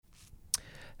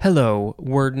Hello,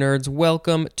 word nerds.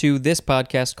 Welcome to this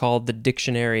podcast called The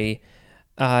Dictionary.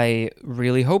 I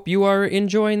really hope you are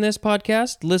enjoying this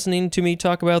podcast, listening to me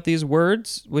talk about these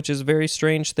words, which is a very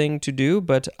strange thing to do,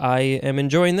 but I am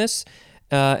enjoying this.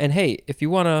 And hey, if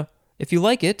you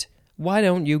like it, why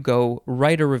don't you go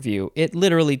write a review? It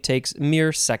literally takes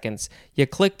mere seconds. You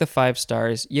click the 5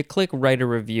 stars, you click write a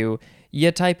review, you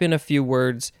type in a few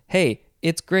words. Hey,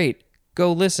 it's great.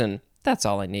 Go listen. That's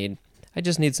all I need. I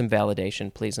just need some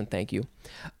validation, please and thank you.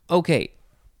 Okay,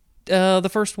 the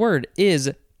first word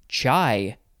is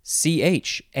chai,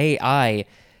 C-H-A-I.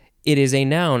 It is a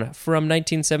noun from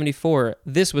 1974.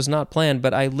 This was not planned,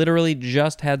 but I literally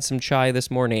just had some chai this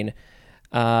morning.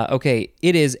 Okay,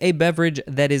 it is a beverage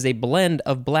that is a blend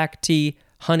of black tea,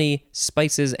 honey,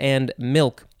 spices, and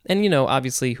milk. And,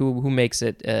 obviously, who makes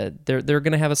it, they're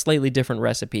going to have a slightly different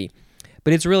recipe.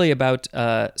 But it's really about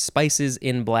spices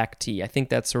in black tea. I think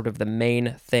that's sort of the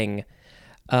main thing.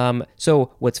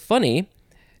 So what's funny,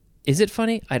 is it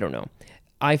funny? I don't know.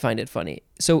 I find it funny.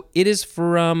 So it is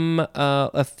from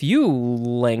a few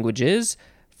languages.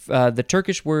 The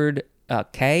Turkish word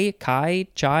kai,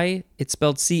 chai, it's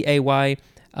spelled C-A-Y.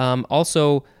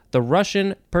 Also, the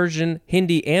Russian, Persian,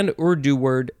 Hindi, and Urdu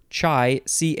word chai,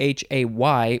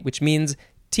 C-H-A-Y, which means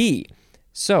tea.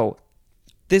 So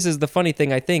this is the funny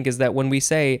thing, I think, is that when we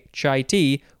say chai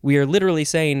tea, we are literally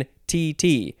saying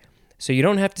tea. So you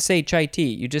don't have to say chai tea,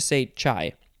 you just say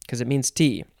chai, because it means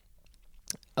tea.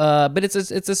 But it's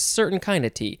a certain kind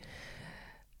of tea.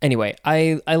 Anyway,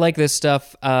 I like this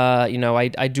stuff.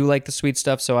 I do like the sweet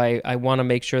stuff, so I want to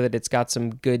make sure that it's got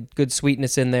some good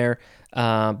sweetness in there.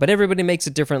 But everybody makes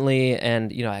it differently,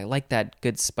 and, I like that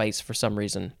good spice for some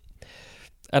reason.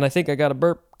 And I think I got a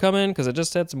burp coming, because I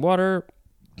just had some water.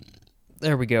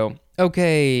 There we go.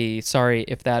 Okay, sorry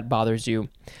if that bothers you.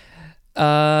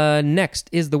 Next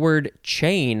is the word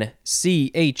chain,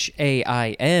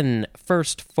 C-H-A-I-N,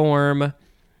 first form,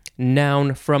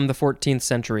 noun from the 14th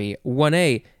century.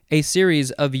 1A, a series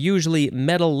of usually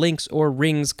metal links or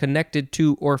rings connected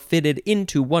to or fitted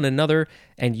into one another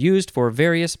and used for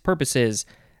various purposes,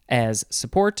 as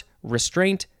support,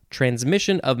 restraint,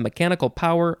 transmission of mechanical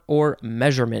power, or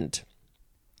measurement.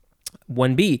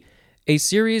 1B, a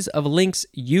series of links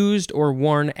used or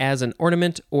worn as an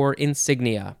ornament or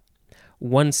insignia.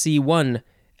 1C1,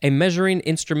 a measuring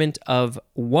instrument of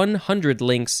 100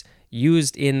 links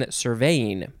used in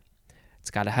surveying.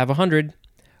 It's got to have 100.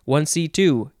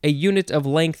 1C2, a unit of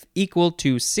length equal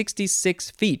to 66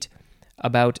 feet,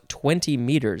 about 20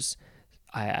 meters.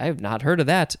 I have not heard of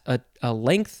that. A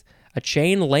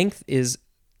chain length is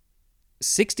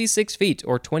 66 feet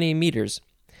or 20 meters.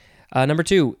 Number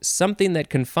 2, something that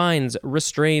confines,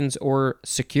 restrains, or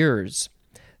secures.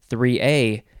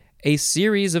 3A, a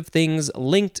series of things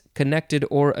linked, connected,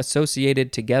 or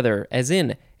associated together, as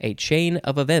in a chain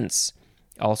of events.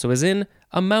 Also as in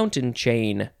a mountain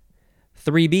chain.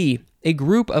 3B, a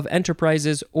group of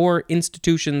enterprises or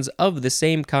institutions of the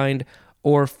same kind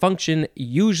or function,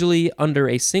 usually under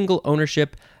a single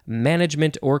ownership,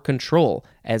 management, or control,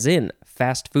 as in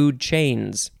fast food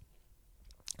chains.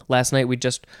 Last night we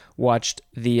just watched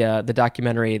the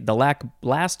documentary The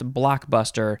Last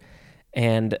Blockbuster,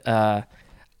 and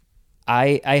I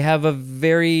have a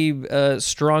very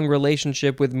strong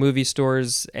relationship with movie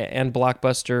stores and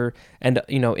Blockbuster and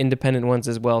independent ones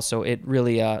as well. So it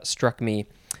really struck me.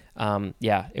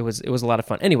 It was a lot of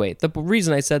fun. Anyway, the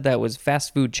reason I said that was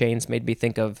fast food chains made me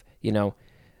think of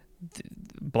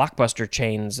Blockbuster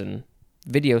chains and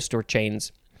video store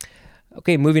chains.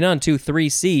 Okay, moving on to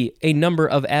 3C, a number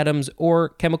of atoms or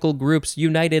chemical groups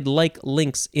united like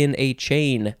links in a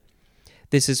chain.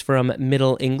 This is from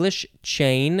Middle English,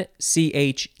 chain,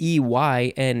 C-H-E-Y-N-E,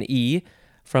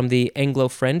 from the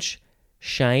Anglo-French,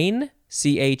 chaîne,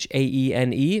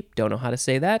 C-H-A-E-N-E, don't know how to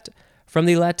say that, from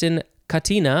the Latin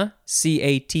catena,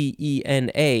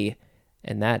 C-A-T-E-N-A,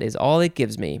 and that is all it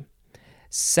gives me.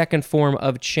 Second form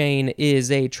of chain is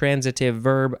a transitive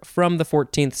verb from the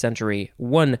 14th century.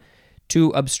 1,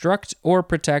 to obstruct or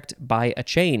protect by a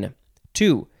chain.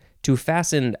 2, to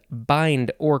fasten,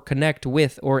 bind, or connect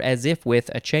with or as if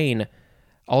with a chain.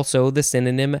 Also the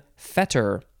synonym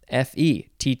fetter,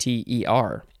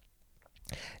 F-E-T-T-E-R.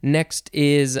 Next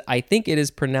is, I think it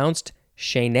is pronounced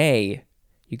chaîné.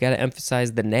 You got to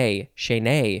emphasize the nay,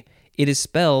 chaîné. It is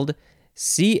spelled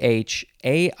C-H-A-I-N-E.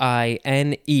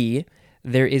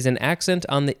 There is an accent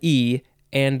on the E,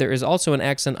 and there is also an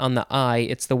accent on the I.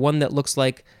 It's the one that looks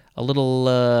like a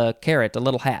little carrot, a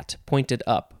little hat, pointed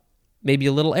up. Maybe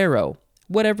a little arrow.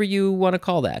 Whatever you want to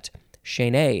call that.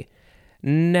 Chaîné.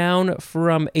 Noun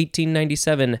from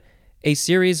 1897. A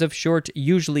series of short,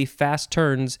 usually fast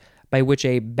turns by which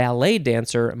a ballet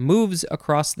dancer moves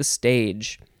across the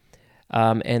stage.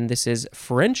 And this is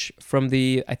French from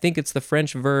I think it's the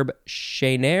French verb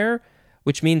chaîner,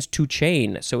 which means to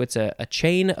chain. So it's a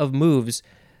chain of moves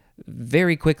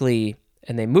very quickly,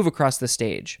 and they move across the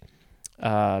stage.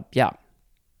 Yeah.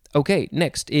 Okay,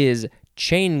 next is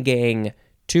chain gang.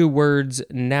 2 words,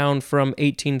 noun from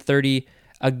 1830.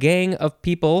 A gang of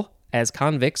people, as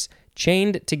convicts,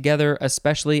 chained together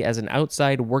especially as an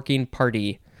outside working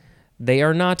party. They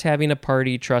are not having a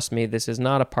party, trust me. This is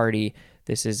not a party.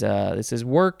 This is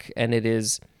work, and it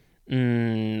is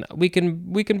we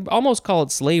can almost call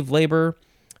it slave labor,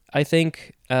 I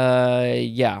think.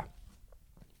 Yeah.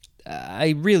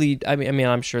 I mean,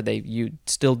 I'm sure you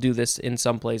still do this in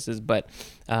some places, but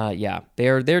yeah,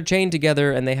 they're chained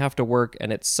together and they have to work,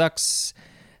 and it sucks,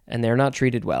 and they're not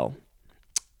treated well.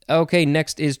 Okay,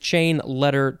 next is chain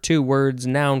letter. 2 words,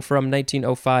 noun from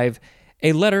 1905.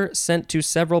 A letter sent to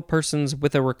several persons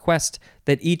with a request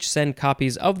that each send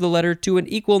copies of the letter to an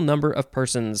equal number of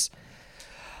persons.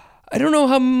 I don't know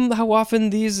how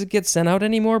often these get sent out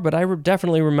anymore, but I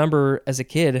definitely remember as a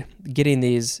kid getting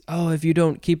these. Oh, if you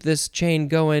don't keep this chain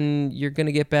going, you're going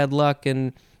to get bad luck.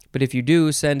 But if you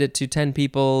do send it to 10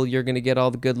 people, you're going to get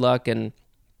all the good luck. And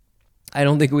I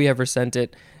don't think we ever sent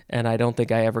it, and I don't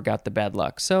think I ever got the bad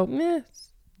luck. So,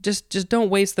 just don't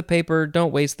waste the paper,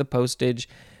 don't waste the postage,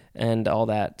 and all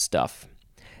that stuff.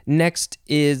 Next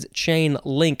is chain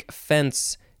link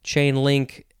fence. Chain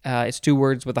link, it's 2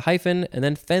 words with a hyphen, and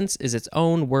then fence is its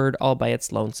own word all by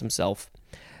its lonesome self.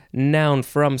 Noun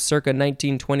from circa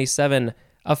 1927,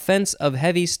 a fence of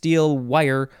heavy steel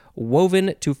wire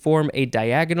woven to form a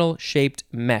diagonal-shaped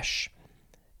mesh.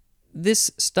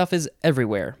 This stuff is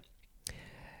everywhere.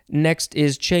 Next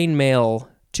is chainmail,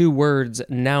 2 words,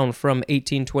 noun from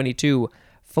 1822,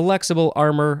 flexible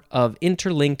armor of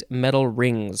interlinked metal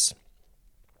rings.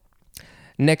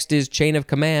 Next is chain of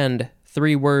command,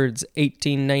 3 words,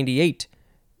 1898.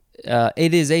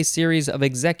 It is a series of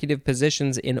executive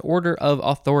positions in order of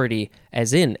authority,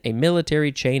 as in a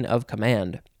military chain of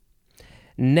command.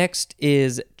 Next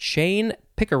is chain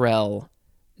pickerel.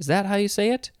 Is that how you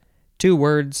say it? 2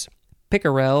 words.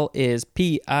 Pickerel is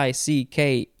Pickerel.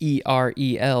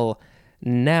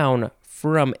 Noun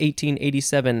from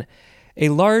 1887. A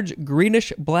large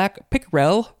greenish-black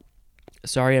pickerel,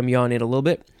 sorry, I'm yawning a little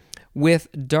bit, with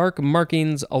dark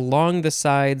markings along the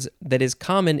sides that is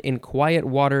common in quiet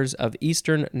waters of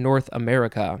eastern North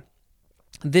America.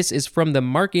 This is from the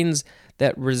markings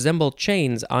that resemble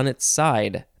chains on its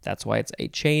side. That's why it's a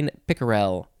chain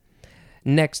pickerel.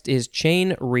 Next is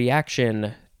chain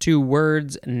reaction. 2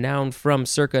 words, noun from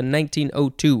circa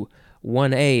 1902.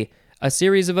 1A, a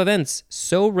series of events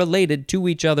so related to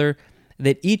each other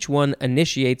that each one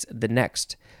initiates the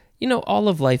next. You know, all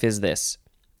of life is this.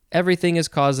 Everything is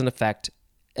cause and effect.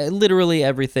 Literally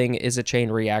everything is a chain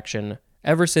reaction.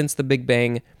 Ever since the Big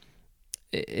Bang,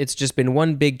 it's just been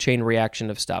one big chain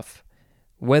reaction of stuff.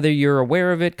 Whether you're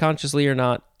aware of it consciously or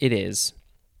not, it is.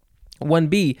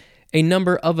 1B, a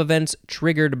number of events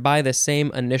triggered by the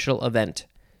same initial event.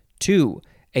 2,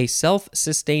 a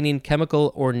self-sustaining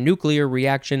chemical or nuclear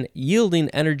reaction yielding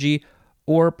energy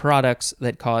or products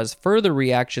that cause further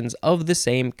reactions of the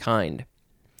same kind.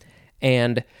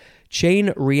 And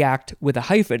chain react with a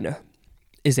hyphen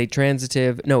is it's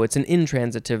an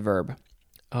intransitive verb.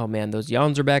 Oh man, those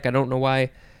yawns are back. I don't know why.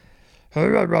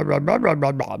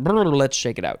 Let's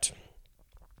shake it out.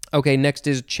 Okay, next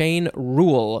is chain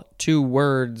rule. 2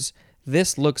 words.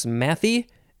 This looks mathy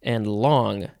and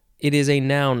long. It is a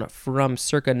noun from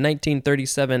circa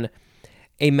 1937.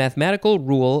 A mathematical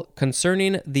rule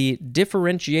concerning the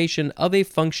differentiation of a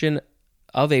function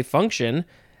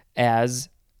as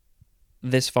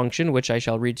this function, which I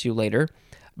shall read to you later,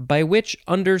 by which,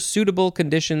 under suitable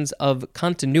conditions of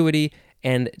continuity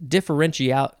and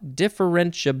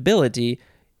differentiability,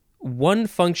 one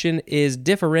function is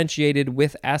differentiated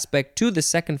with aspect to the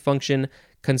second function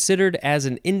considered as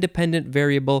an independent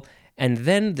variable, and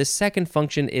then the second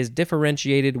function is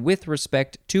differentiated with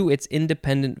respect to its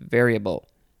independent variable.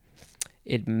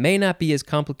 It may not be as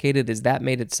complicated as that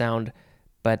made it sound,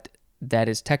 but that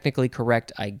is technically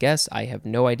correct, I guess. I have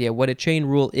no idea what a chain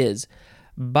rule is.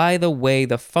 By the way,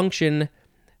 the function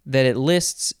that it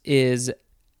lists is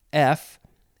f,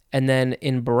 and then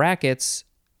in brackets,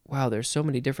 wow, there's so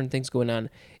many different things going on.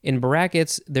 In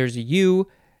brackets, there's u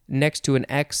next to an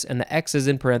x, and the x is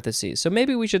in parentheses. So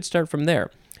maybe we should start from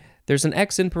there. There's an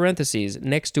x in parentheses.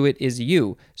 Next to it is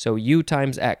u, so u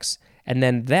times x. And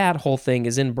then that whole thing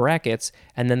is in brackets,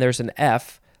 and then there's an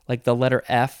f, like the letter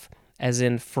F, as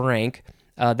in Frank.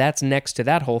 That's next to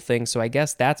that whole thing, so I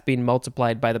guess that's being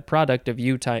multiplied by the product of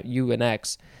u and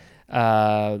x.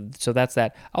 So that's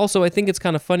that. Also, I think it's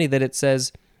kind of funny that it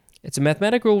says it's a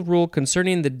mathematical rule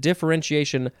concerning the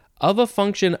differentiation of a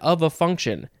function of a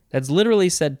function. That's literally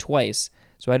said twice.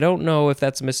 So I don't know if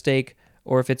that's a mistake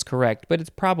or if it's correct, but it's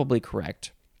probably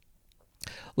correct.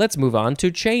 Let's move on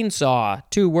to chainsaw.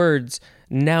 2 words,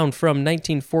 noun from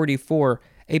 1944.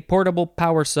 A portable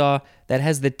power saw that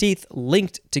has the teeth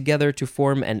linked together to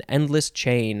form an endless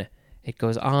chain. It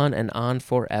goes on and on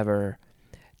forever.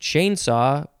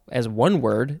 Chainsaw, as one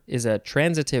word, is a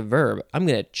transitive verb. I'm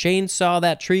going to chainsaw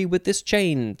that tree with this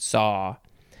chainsaw.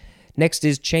 Next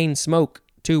is chain smoke.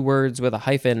 2 words with a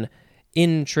hyphen.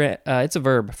 It's a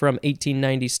verb from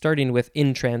 1890 starting with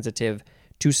intransitive.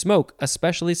 To smoke,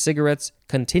 especially cigarettes,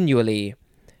 continually.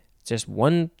 It's just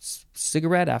one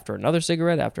cigarette after another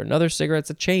cigarette after another cigarette. It's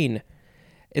a chain.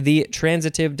 The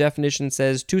transitive definition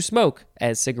says to smoke,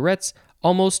 as cigarettes,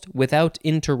 almost without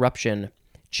interruption.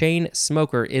 Chain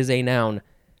smoker is a noun.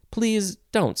 Please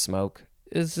don't smoke.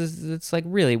 It's like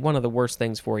really one of the worst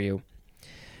things for you.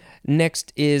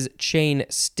 Next is chain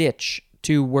stitch.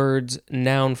 2 words,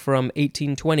 noun from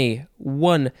 1820.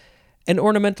 1, an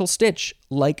ornamental stitch,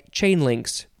 like chain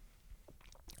links.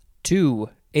 2,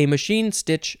 a machine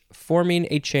stitch forming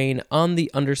a chain on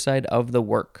the underside of the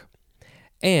work.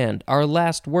 And our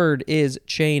last word is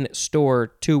chain store.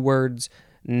 2 words,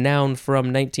 noun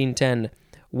from 1910.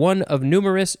 1 of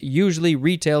numerous, usually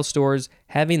retail stores,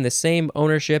 having the same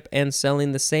ownership and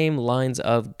selling the same lines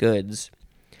of goods.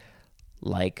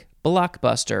 Like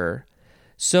Blockbuster.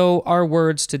 So our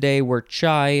words today were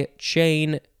chai,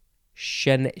 chain,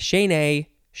 chain A,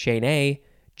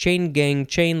 chain gang,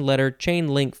 chain letter, chain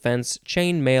link fence,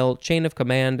 chain mail, chain of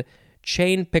command,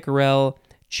 chain pickerel,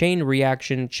 chain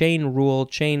reaction, chain rule,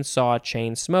 chain saw,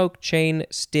 chain smoke, chain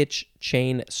stitch,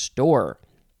 chain store.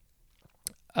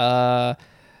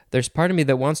 There's part of me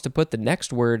that wants to put the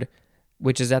next word,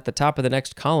 which is at the top of the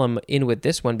next column, in with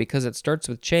this one because it starts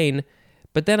with chain,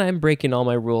 but then I'm breaking all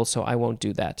my rules, so I won't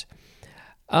do that.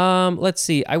 Let's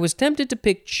see. I was tempted to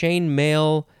pick chain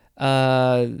mail.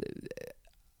 I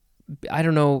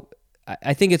don't know.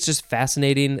 I think it's just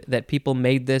fascinating that people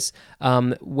made this.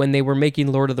 When they were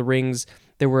making Lord of the Rings,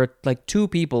 there were like 2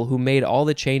 people who made all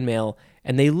the chainmail,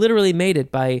 and they literally made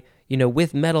it by,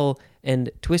 with metal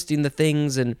and twisting the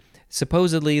things, and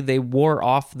supposedly they wore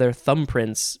off their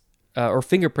thumbprints or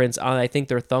fingerprints on, I think,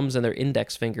 their thumbs and their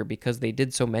index finger because they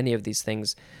did so many of these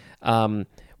things,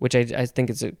 which I think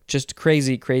is just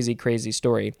crazy, crazy, crazy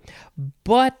story.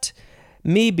 But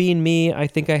me being me, I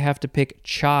think I have to pick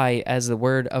chai as the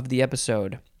word of the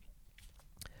episode.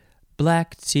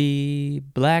 Black tea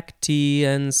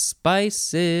and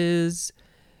spices.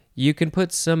 You can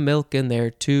put some milk in there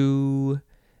too.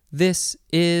 This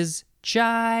is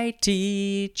chai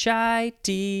tea.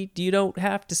 You don't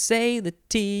have to say the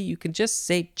tea. You can just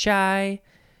say chai.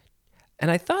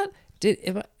 And I thought,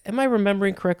 am I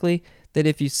remembering correctly that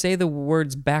if you say the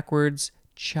words backwards,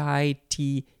 chai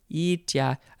tea,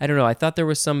 I don't know. I thought there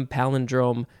was some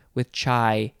palindrome with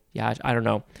chai. Yeah, I don't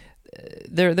know.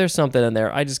 There's something in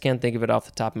there. I just can't think of it off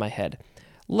the top of my head.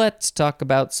 Let's talk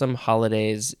about some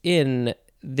holidays. In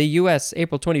the U.S.,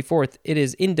 April 24th, it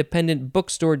is Independent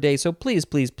Bookstore Day, so please,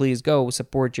 please, please go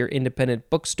support your independent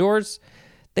bookstores.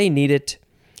 They need it.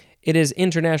 It is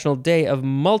International Day of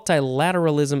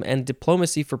Multilateralism and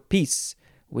Diplomacy for Peace.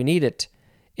 We need it.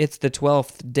 It's the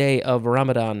 12th day of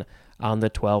Ramadan. On the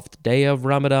 12th day of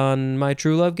Ramadan, my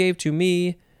true love gave to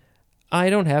me. I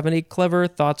don't have any clever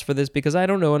thoughts for this because I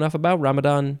don't know enough about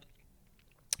Ramadan.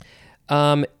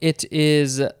 It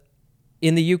is,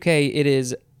 in the UK, it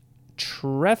is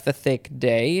Trevithick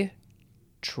Day.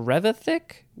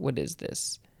 Trevithick? What is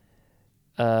this?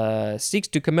 Seeks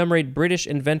to commemorate British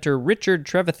inventor Richard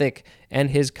Trevithick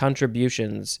and his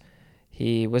contributions.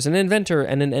 He was an inventor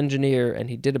and an engineer, and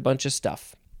he did a bunch of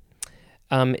stuff.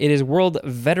 It is World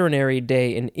Veterinary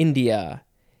Day in India.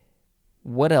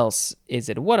 What else is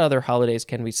it? What other holidays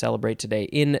can we celebrate today?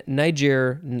 In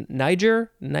Niger,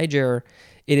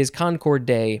 it is Concord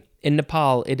Day. In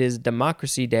Nepal, it is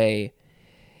Democracy Day.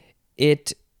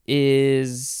 It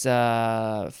is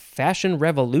Fashion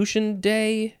Revolution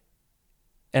Day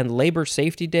and Labor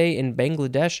Safety Day in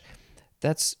Bangladesh.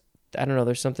 I don't know,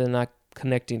 there's something not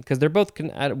connecting because they're both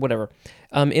whatever.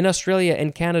 In Australia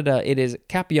and Canada, it is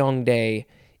Kapyong Day.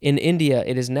 In India,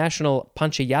 it is National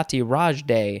Panchayati Raj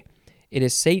Day. It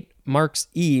is St. Mark's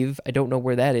Eve. I don't know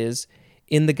where that is.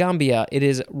 In the Gambia, it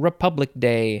is Republic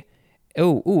Day.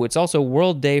 It's also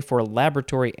World Day for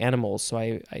Laboratory Animals. So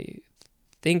I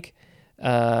think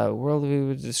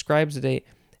World describes the day.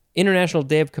 International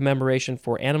Day of Commemoration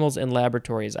for Animals and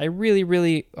Laboratories. I really,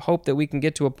 really hope that we can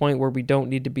get to a point where we don't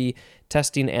need to be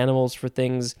testing animals for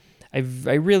things. I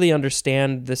really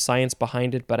understand the science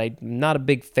behind it, but I'm not a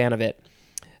big fan of it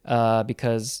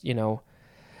because,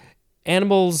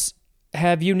 animals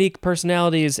have unique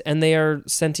personalities and they are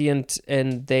sentient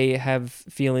and they have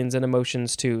feelings and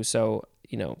emotions too. So,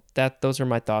 those are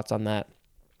my thoughts on that.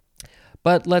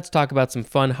 But let's talk about some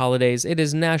fun holidays. It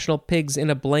is National Pigs in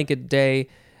a Blanket Day.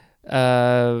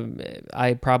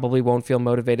 I probably won't feel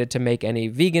motivated to make any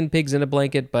vegan pigs in a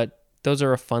blanket, but those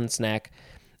are a fun snack.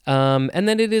 And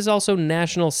then it is also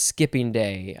National Skipping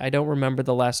Day. I don't remember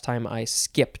the last time I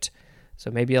skipped,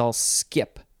 so maybe I'll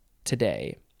skip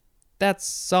today.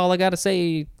 That's all I got to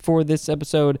say for this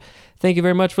episode. Thank you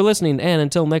very much for listening, and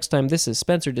until next time, this is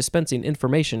Spencer dispensing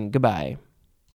information. Goodbye.